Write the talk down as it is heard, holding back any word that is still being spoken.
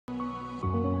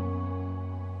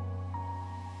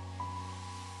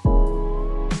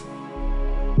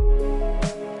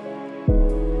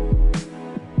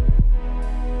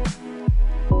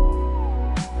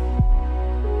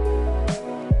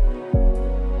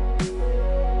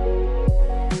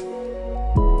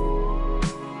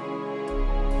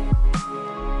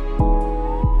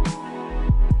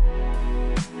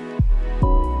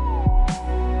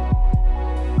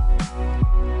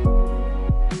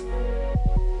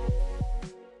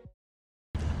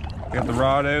Got the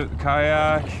rod out, the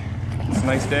kayak. It's a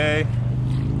nice day.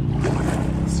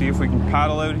 See if we can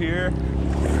paddle out here.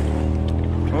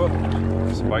 Oh,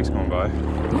 some bikes going by.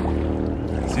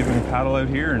 See if we can paddle out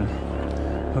here and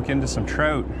hook into some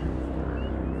trout.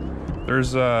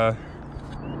 There's a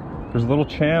little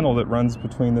channel that runs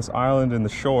between this island and the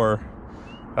shore.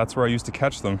 That's where I used to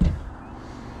catch them.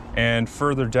 And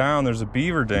further down, there's a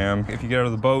beaver dam. If you get out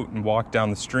of the boat and walk down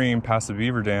the stream past the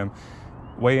beaver dam,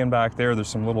 way in back there, there's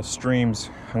some little streams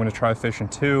I'm gonna try fishing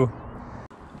too.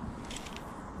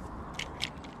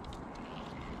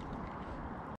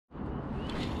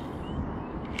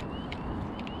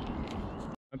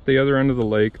 At the other end of the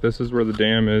lake, this is where the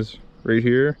dam is, right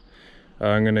here.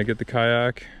 I'm gonna get the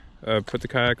kayak, put the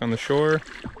kayak on the shore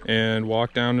and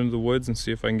walk down into the woods and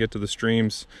see if I can get to the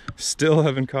streams. Still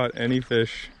haven't caught any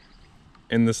fish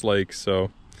in this lake,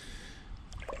 so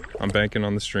I'm banking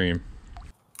on the stream.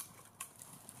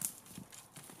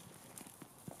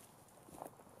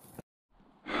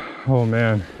 Oh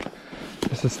man,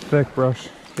 this is thick brush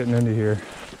getting into here.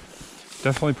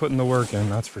 Definitely putting the work in,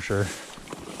 that's for sure.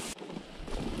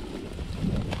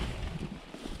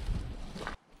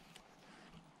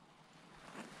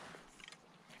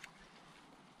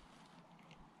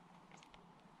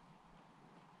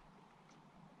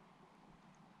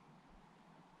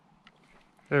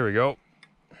 There we go.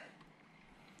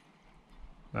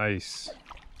 Nice.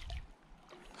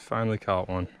 Finally caught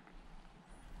one.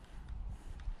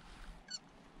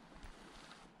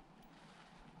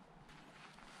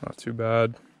 Not too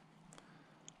bad.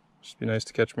 Just be nice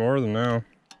to catch more of them now.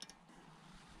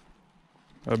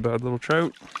 A bad little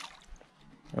trout.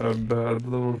 A bad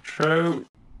little trout.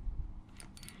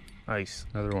 Nice,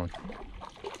 another one.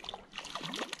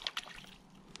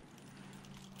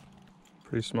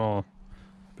 Pretty small.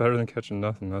 Better than catching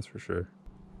nothing, that's for sure.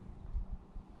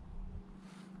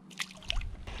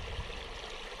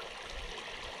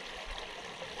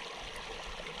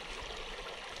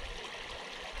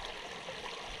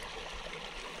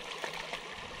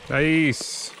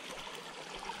 Nice.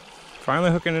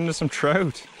 Finally hooking into some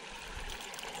trout.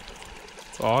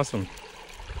 It's awesome.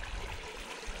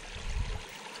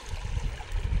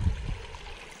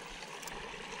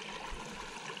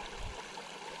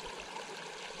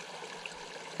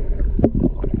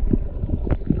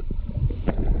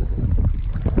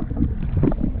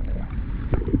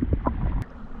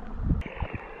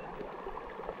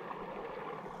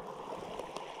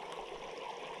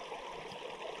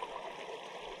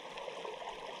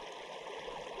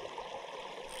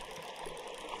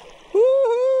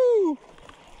 Woohoo!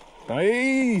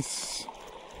 Nice!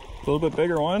 A little bit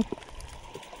bigger one.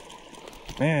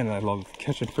 Man, I love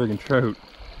catching friggin' trout.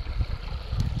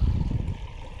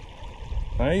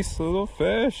 Nice little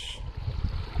fish.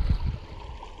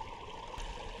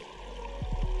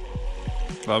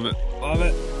 Love it, love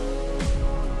it.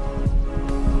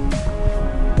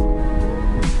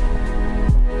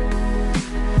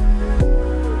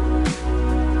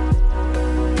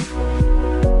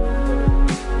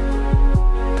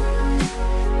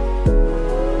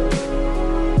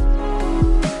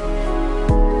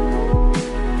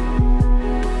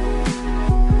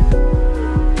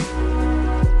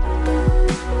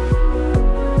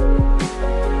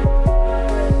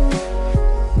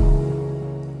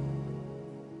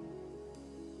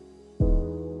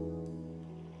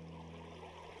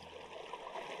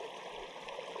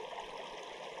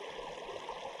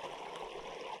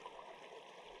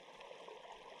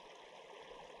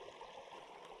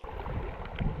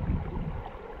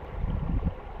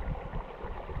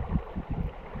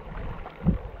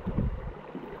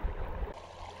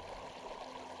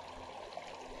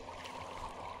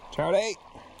 Trout 8.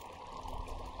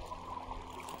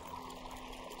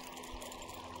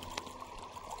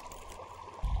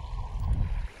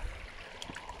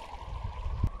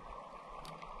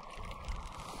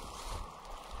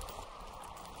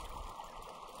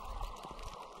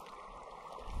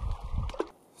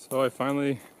 So I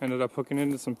finally ended up hooking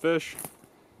into some fish,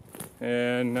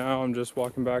 and now I'm just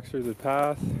walking back through the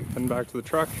path, heading back to the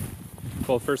truck.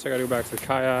 Well, first I gotta go back to the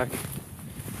kayak,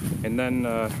 and then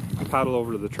paddle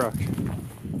over to the truck.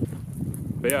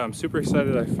 But yeah, I'm super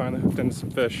excited I finally hooked into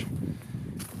some fish.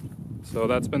 So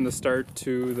that's been the start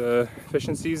to the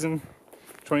fishing season,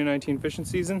 2019 fishing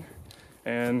season,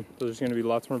 and there's going to be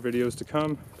lots more videos to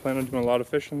come. Plan on doing a lot of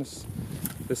fishing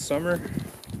this summer.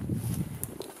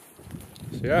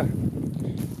 So yeah,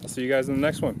 I'll see you guys in the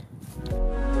next one.